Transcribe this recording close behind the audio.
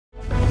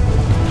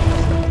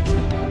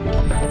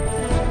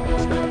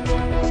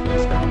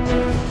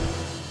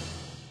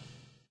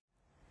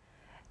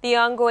The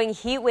ongoing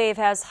heat wave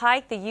has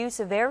hiked the use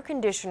of air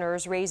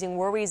conditioners, raising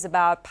worries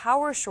about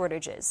power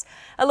shortages.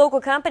 A local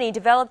company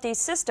developed a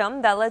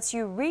system that lets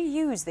you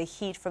reuse the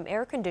heat from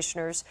air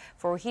conditioners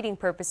for heating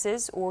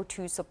purposes or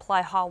to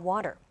supply hot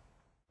water.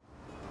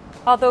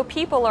 Although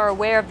people are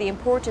aware of the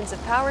importance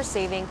of power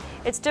saving,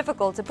 it's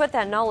difficult to put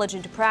that knowledge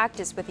into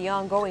practice with the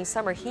ongoing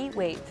summer heat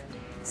wave.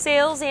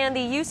 Sales and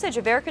the usage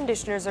of air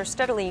conditioners are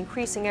steadily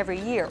increasing every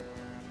year.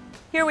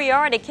 Here we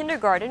are at a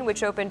kindergarten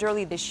which opened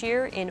early this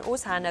year in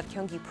Osan of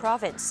Gyeonggi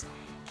province.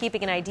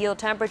 Keeping an ideal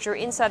temperature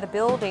inside the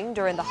building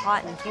during the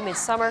hot and humid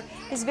summer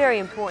is very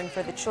important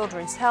for the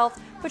children's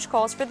health, which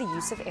calls for the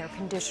use of air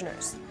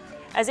conditioners.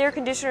 As air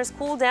conditioners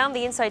cool down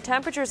the inside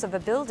temperatures of a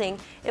building,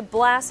 it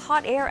blasts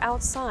hot air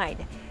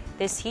outside.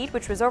 This heat,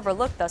 which was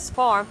overlooked thus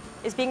far,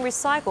 is being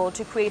recycled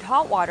to create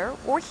hot water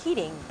or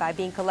heating by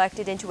being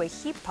collected into a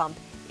heat pump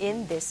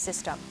in this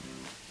system.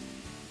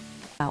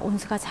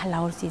 온수가 잘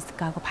나올 수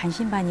있을까 하고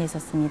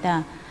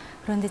반신반의했었습니다.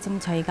 그런데 지금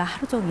저희가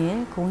하루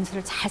종일 그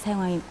온수를 잘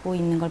사용하고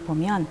있는 걸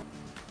보면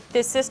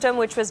This system,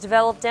 which was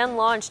developed and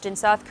launched in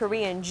South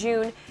Korea in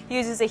June,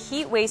 uses a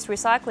heat waste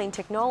recycling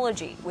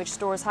technology, which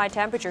stores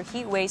high-temperature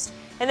heat waste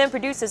and then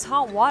produces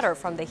hot water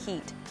from the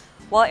heat.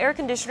 While air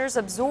conditioners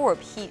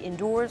absorb heat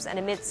indoors and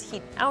emits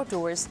heat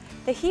outdoors,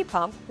 the heat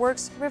pump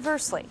works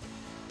reversely.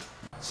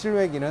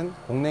 실외기는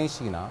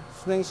공냉식이나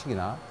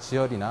수냉식이나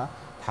지열이나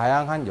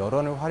다양한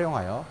열원을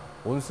활용하여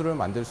온수를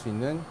만들 수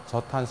있는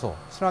저탄소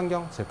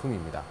친환경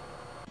제품입니다.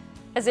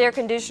 As air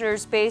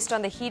conditioners based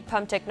on the heat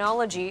pump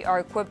technology are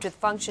equipped with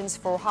functions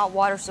for hot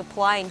water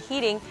supply and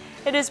heating,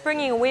 it is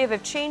bringing a wave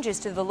of changes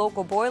to the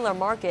local boiler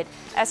market,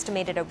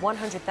 estimated at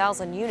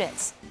 100,000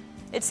 units.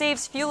 It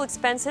saves fuel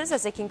expenses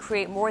as it can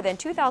create more than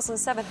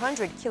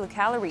 2,700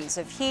 kilocalories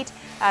of heat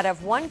out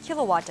of 1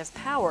 kilowatt of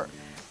power.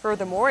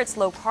 Furthermore, it's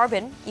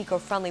low-carbon,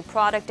 eco-friendly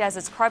product as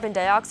its carbon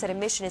dioxide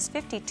emission is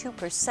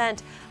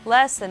 52%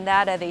 less than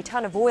that of a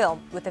ton of oil,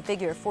 with a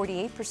figure of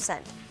 48%.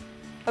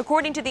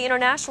 According to the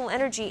International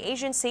Energy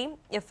Agency,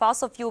 if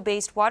fossil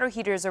fuel-based water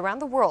heaters around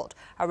the world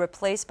are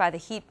replaced by the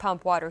heat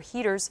pump water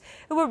heaters,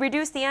 it will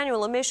reduce the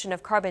annual emission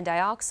of carbon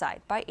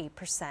dioxide by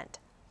 8%.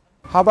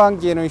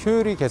 하반기에는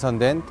효율이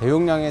개선된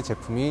대용량의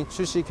제품이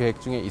출시 계획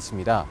중에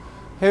있습니다.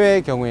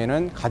 해외의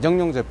경우에는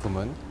가정용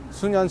제품은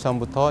수년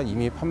전부터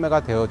이미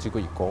판매가 되어지고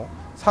있고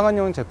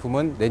상업용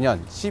제품은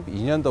내년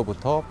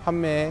 12년도부터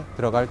판매에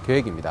들어갈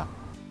계획입니다.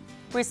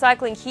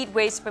 Recycling heat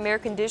waste from air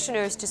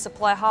conditioners to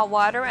supply hot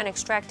water and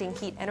extracting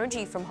heat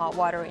energy from hot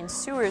water in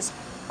sewers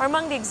are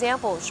among the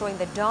examples showing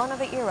the dawn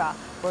of an era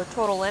where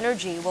total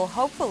energy will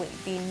hopefully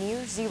be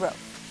near zero.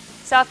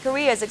 South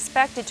Korea is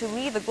expected to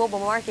lead the global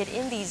market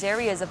in these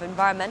areas of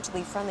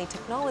environmentally friendly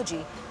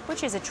technology,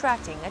 which is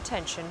attracting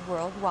attention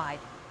worldwide.